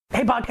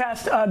Hey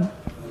podcast,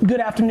 good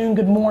afternoon,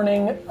 good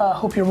morning.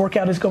 Hope your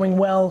workout is going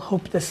well.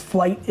 Hope this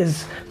flight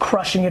is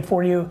crushing it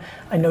for you.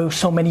 I know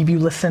so many of you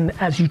listen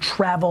as you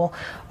travel.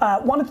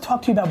 Wanted to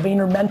talk to you about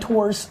Vayner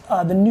Mentors,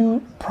 the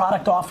new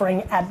product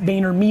offering at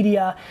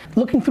VaynerMedia.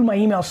 Looking through my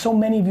emails, so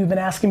many of you have been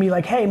asking me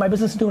like, hey, my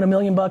business is doing $1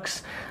 million.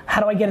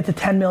 How do I get it to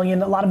 10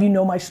 million? A lot of you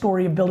know my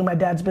story of building my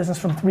dad's business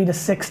from 3 to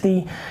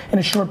 60 in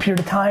a short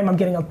period of time. I'm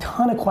getting a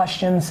ton of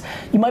questions.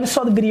 You might have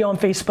saw the video on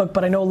Facebook,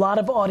 but I know a lot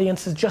of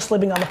audience is just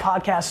living on the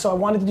podcast, so I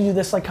wanted to do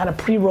this like kind of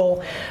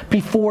pre-roll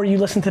before you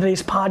listen to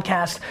today's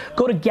podcast.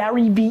 Go to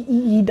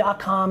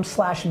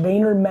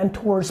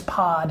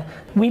GaryVee.com/VaynerMentorsPod.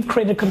 We've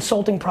created a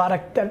consulting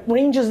product that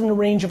ranges in the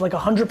range of like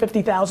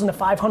 150,000 to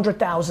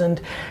 500,000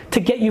 to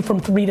get you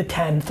from 3 to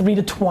 10, 3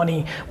 to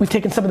 20. We've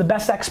taken some of the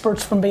best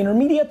experts from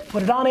VaynerMedia to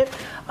put it on it.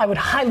 I would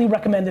highly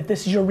recommend, if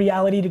this is your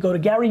reality, to go to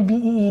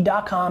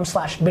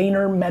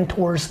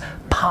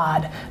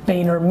GaryVee.com/VaynerMentorsPod.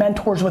 Vayner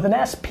Mentors with an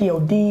S,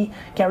 P-O-D,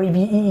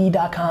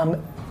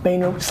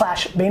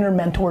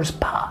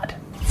 GaryVee.com/VaynerMentorsPod.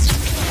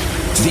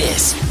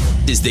 This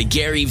is the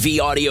Gary V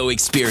audio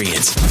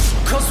experience.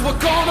 'Cause we're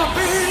gonna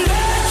be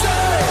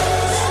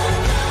legends.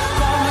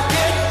 Gonna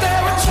get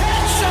their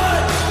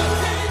attention.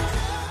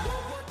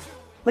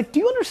 Like,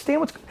 do you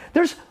understand what's,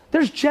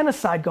 there's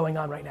genocide going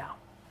on right now.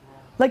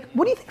 Like,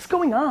 what do you think's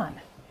going on?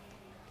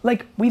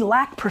 Like, we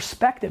lack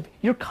perspective.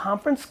 Your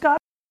conference got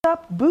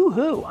up,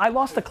 boo-hoo. I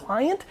lost a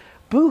client,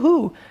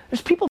 boo-hoo.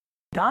 There's people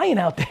dying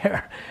out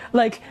there.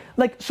 Like,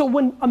 so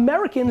when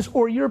Americans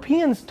or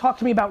Europeans talk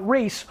to me about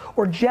race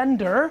or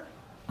gender,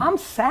 I'm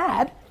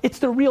sad. It's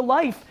their real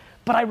life.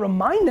 But I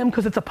remind them,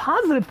 because it's a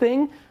positive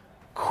thing,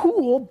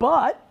 cool,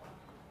 but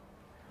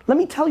let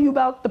me tell you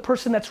about the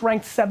person that's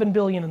ranked 7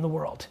 billion in the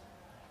world.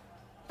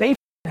 They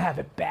have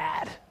it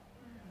bad.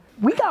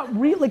 We got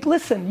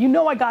listen, you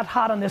know I got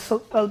hot on this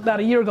about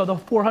a year ago, the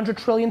 400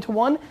 trillion to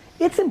 1.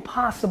 It's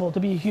impossible to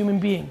be a human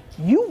being.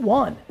 You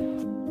won.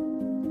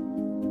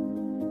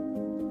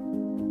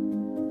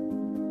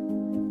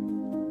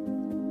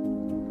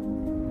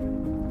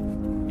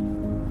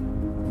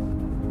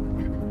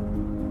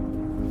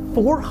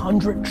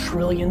 $400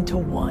 trillion to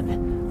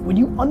 1. When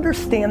you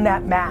understand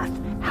that math,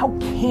 how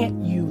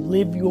can't you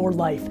live your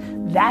life?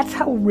 That's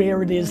how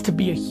rare it is to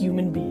be a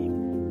human being.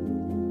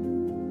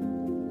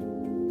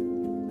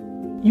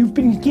 You've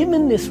been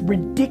given this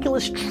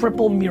ridiculous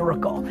triple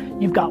miracle.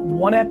 You've got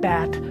one at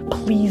bat.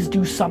 Please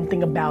do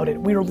something about it.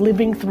 We are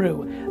living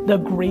through the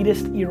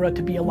greatest era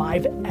to be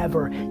alive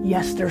ever.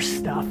 Yes, there's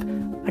stuff.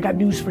 I got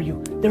news for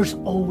you. There's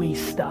always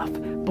stuff.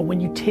 But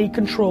when you take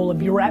control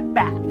of your at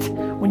bat,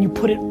 when you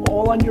put it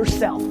all on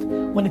yourself,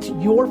 when it's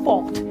your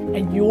fault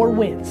and your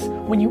wins,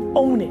 when you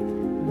own it,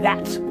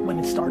 that's when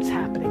it starts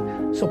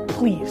happening. So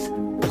please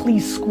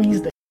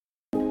squeeze the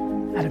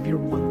out of your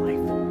one life.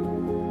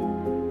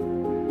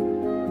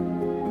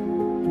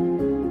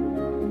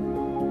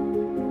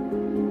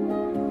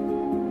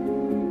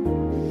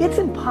 It's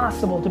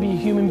impossible to be a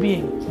human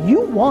being.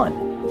 You won.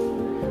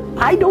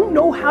 I don't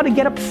know how to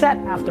get upset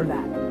after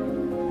that.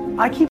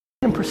 I keep it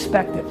in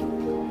perspective.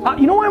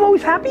 You know why I'm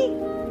always happy?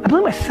 I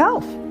blame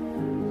myself.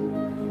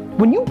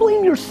 When you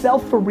blame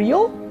yourself for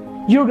real,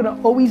 you're gonna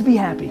always be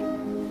happy.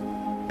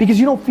 Because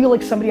you don't feel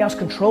like somebody else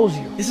controls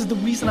you. This is the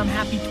reason I'm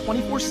happy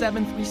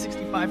 24/7,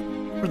 365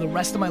 for the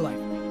rest of my life.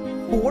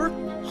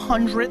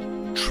 400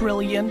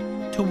 trillion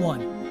to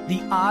 1.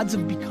 The odds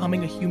of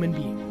becoming a human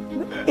being.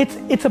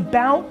 It's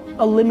about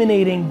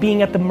eliminating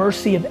being at the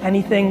mercy of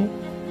anything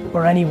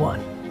or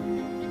anyone.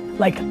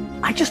 Like,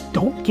 I just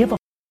don't give a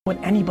what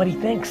anybody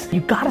thinks.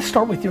 You gotta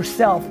start with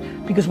yourself,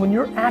 because when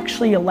you're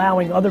actually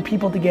allowing other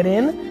people to get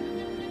in,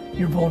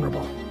 you're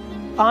vulnerable.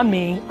 On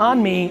me.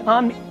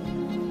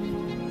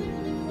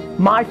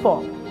 My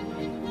fault.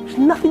 There's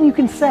nothing you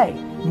can say.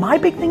 My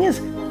big thing is,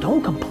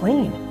 don't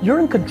complain. You're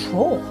in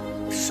control.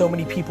 So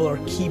many people are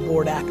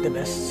keyboard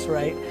activists,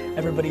 right?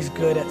 Everybody's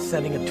good at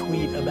sending a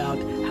tweet about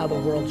how the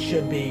world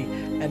should be,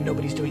 and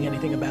nobody's doing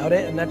anything about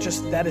it, and that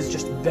is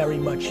just very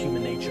much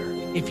human nature.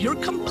 If you're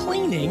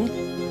complaining,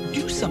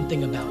 do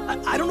something about it.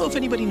 I don't know if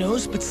anybody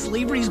knows, but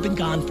slavery's been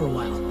gone for a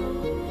while.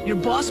 Your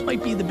boss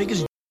might be the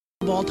biggest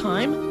of all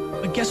time,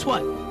 but guess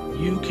what?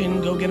 You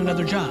can go get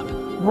another job.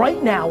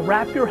 Right now,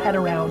 wrap your head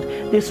around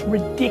this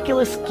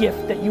ridiculous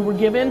gift that you were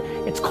given.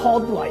 It's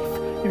called life.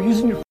 You're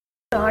using your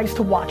eyes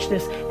to watch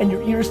this and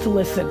your ears to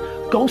listen.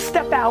 Go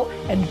step out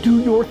and do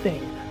your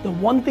thing. The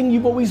one thing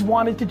you've always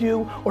wanted to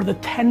do, or the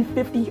 10,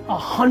 50,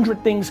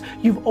 100 things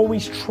you've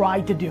always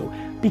tried to do.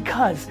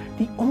 Because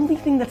the only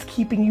thing that's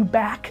keeping you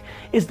back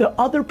is the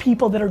other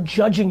people that are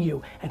judging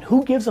you, and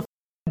who gives a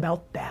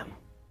about them.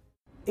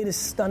 It is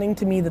stunning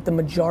to me that the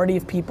majority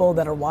of people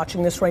that are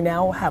watching this right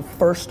now have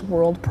first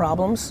world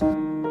problems.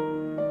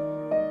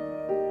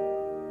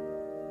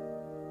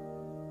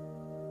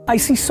 I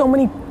see so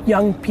many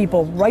young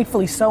people,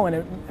 rightfully so, and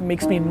it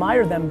makes me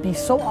admire them, be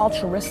so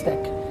altruistic,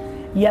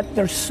 yet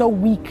they're so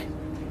weak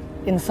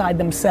inside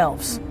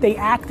themselves. They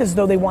act as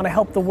though they want to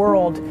help the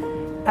world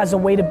as a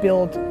way to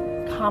build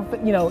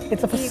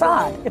it's a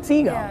facade, it's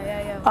ego.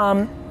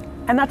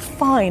 And that's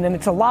fine, and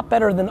it's a lot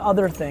better than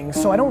other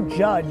things, so I don't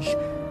judge.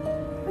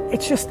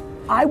 It's just,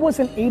 I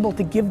wasn't able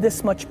to give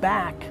this much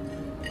back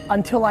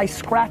until I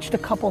scratched a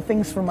couple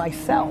things for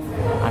myself.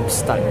 I'm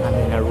stuck. I'm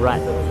in a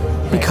rut.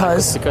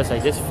 Because? Because I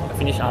just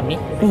finished army.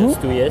 It's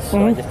 2 years,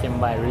 so I just came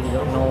by. I really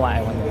don't know what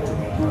I want to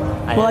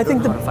do. I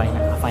think want to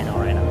find out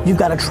right now. You've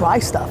got to try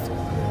stuff.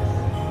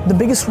 The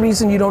biggest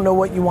reason you don't know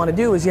what you want to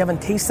do is you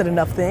haven't tasted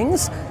enough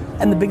things,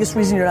 and the biggest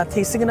reason you're not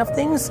tasting enough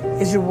things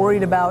is you're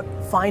worried about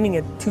finding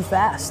it too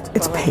fast.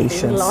 It's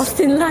patience. Lost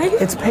in life?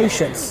 It's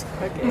patience.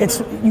 Okay.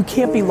 You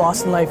can't be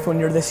lost in life when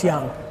you're this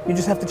young. You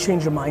just have to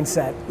change your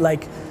mindset.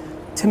 Like,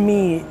 to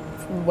me,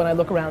 when I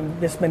look around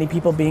this many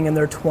people being in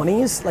their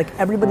 20s, like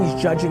everybody's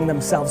judging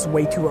themselves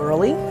way too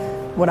early.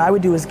 What I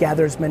would do is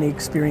gather as many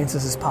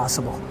experiences as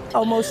possible.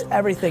 Almost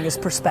everything is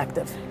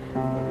perspective.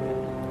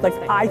 Like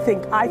I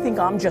think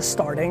I'm just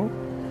starting,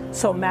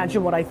 so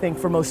imagine what I think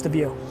for most of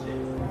you.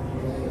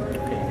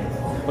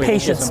 Wait,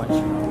 Patience. Thank you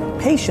so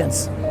much.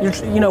 Patience.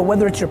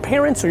 Whether it's your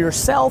parents or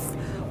yourself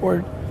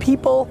or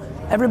people,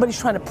 everybody's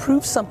trying to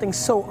prove something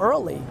so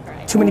early.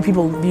 Right. Too many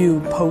people view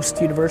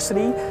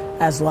post-university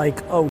as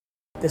like, oh,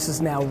 this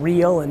is now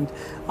real and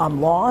I'm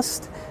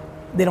lost.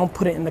 They don't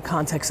put it in the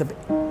context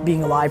of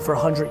being alive for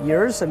 100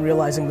 years and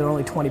realizing they're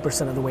only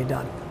 20% of the way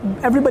done.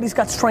 Everybody's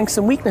got strengths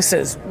and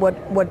weaknesses. What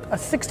a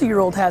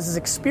 60-year-old has is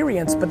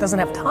experience but doesn't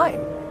have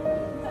time.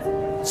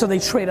 So they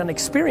trade on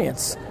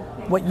experience.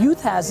 What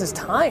youth has is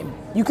time.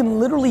 You can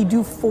literally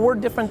do 4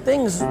 different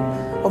things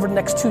over the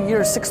next 2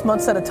 years, 6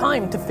 months at a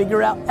time to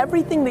figure out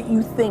everything that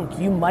you think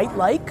you might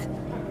like,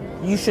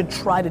 you should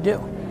try to do.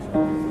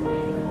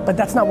 But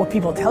that's not what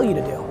people tell you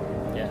to do.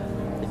 Yeah,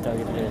 they tell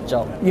you to do a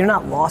job. You're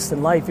not lost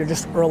in life, you're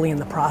just early in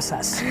the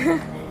process.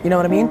 You know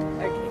what I mean?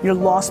 Okay. You're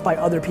lost by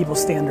other people's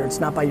standards,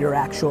 not by your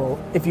actual,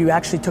 if you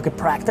actually took it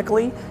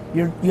practically,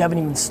 you haven't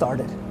even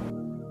started.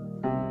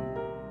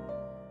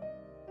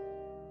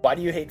 Why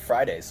do you hate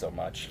Fridays so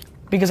much?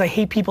 Because I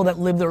hate people that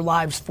live their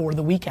lives for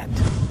the weekend.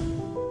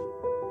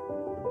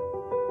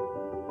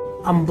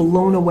 I'm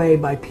blown away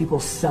by people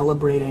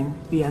celebrating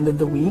the end of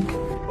the week.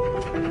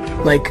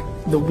 Like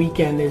the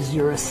weekend is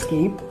your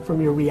escape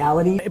from your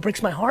reality. It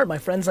breaks my heart. My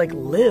friends like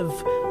live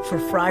for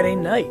Friday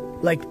night.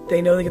 Like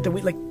they know they get the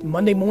week, like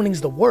Monday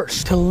morning's the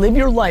worst. To live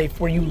your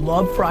life where you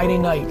love Friday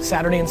night,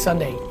 Saturday and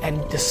Sunday,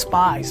 and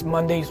despise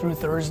Monday through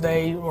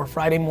Thursday or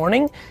Friday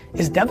morning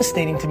is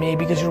devastating to me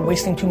because you're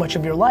wasting too much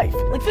of your life.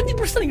 Like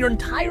 50% of your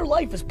entire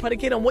life is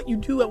predicated on what you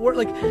do at work.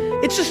 Like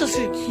it's just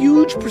a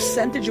huge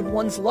percentage of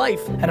one's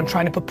life. And I'm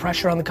trying to put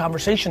pressure on the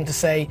conversation to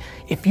say,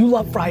 if you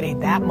love Friday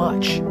that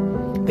much,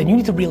 then you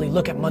need to really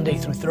look at Monday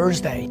through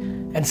Thursday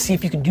and see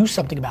if you can do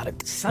something about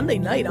it. Sunday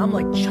night, I'm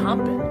like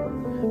chomping.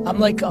 I'm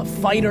like a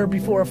fighter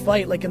before a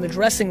fight, like in the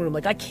dressing room.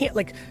 Like I can't,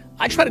 like,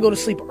 I try to go to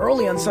sleep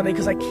early on Sunday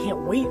because I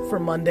can't wait for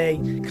Monday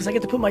because I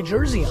get to put my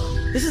jersey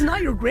on. This is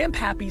not your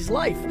grandpappy's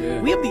life. Yeah.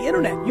 We have the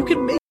internet. You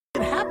can make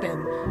it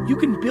happen. You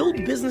can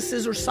build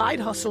businesses or side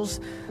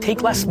hustles,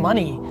 take less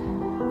money,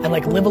 and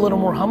like live a little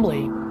more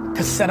humbly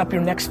to set up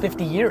your next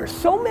 50 years.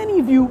 So many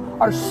of you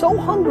are so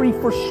hungry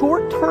for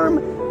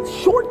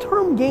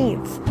short-term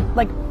gains.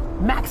 Like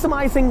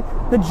maximizing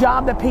the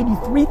job that paid you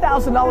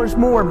 $3,000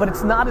 more, but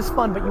it's not as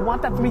fun, but you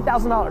want that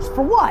 $3,000.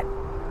 For what?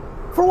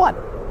 For what?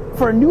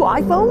 For a new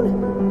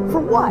iPhone? For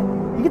what?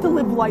 You get to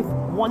live life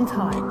one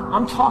time.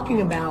 I'm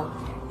talking about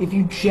if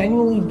you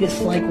genuinely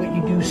dislike what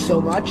you do so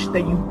much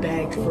that you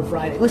begged for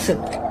Friday. Listen,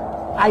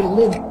 I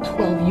lived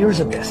 12 years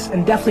of this,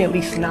 and definitely at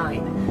least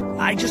 9.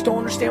 I just don't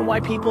understand why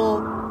people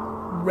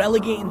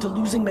relegate into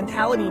losing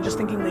mentality and just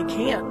thinking they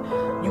can't.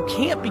 You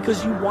can't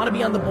because you want to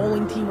be on the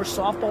bowling team or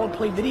softball and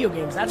play video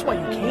games. That's why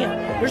you can't.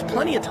 There's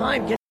plenty of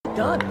time. Get it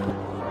done.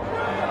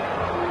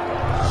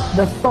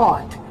 The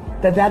thought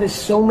that that is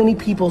so many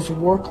people's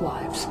work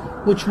lives,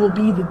 which will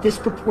be the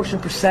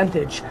disproportionate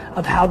percentage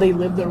of how they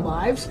live their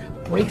lives,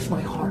 breaks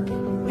my heart.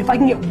 If I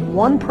can get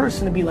one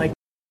person to be like,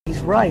 he's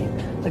right,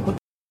 like what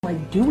am I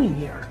doing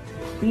here?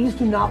 Please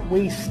do not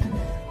waste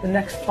the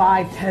next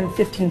 5, 10,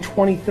 15,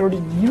 20, 30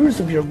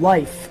 years of your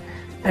life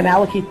and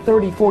allocate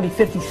 30, 40,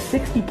 50,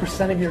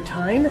 60% of your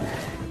time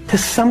to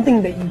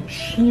something that you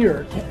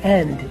cheer to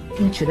end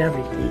each and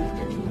every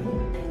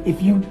week.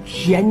 If you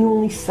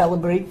genuinely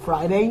celebrate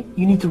Friday,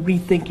 you need to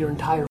rethink your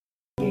entire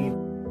game.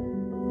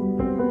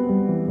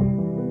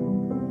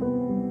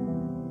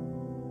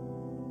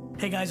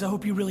 Hey guys, I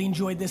hope you really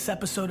enjoyed this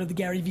episode of the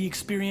Gary Vee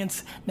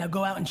Experience. Now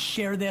go out and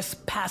share this,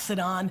 pass it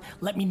on,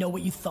 let me know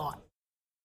what you thought.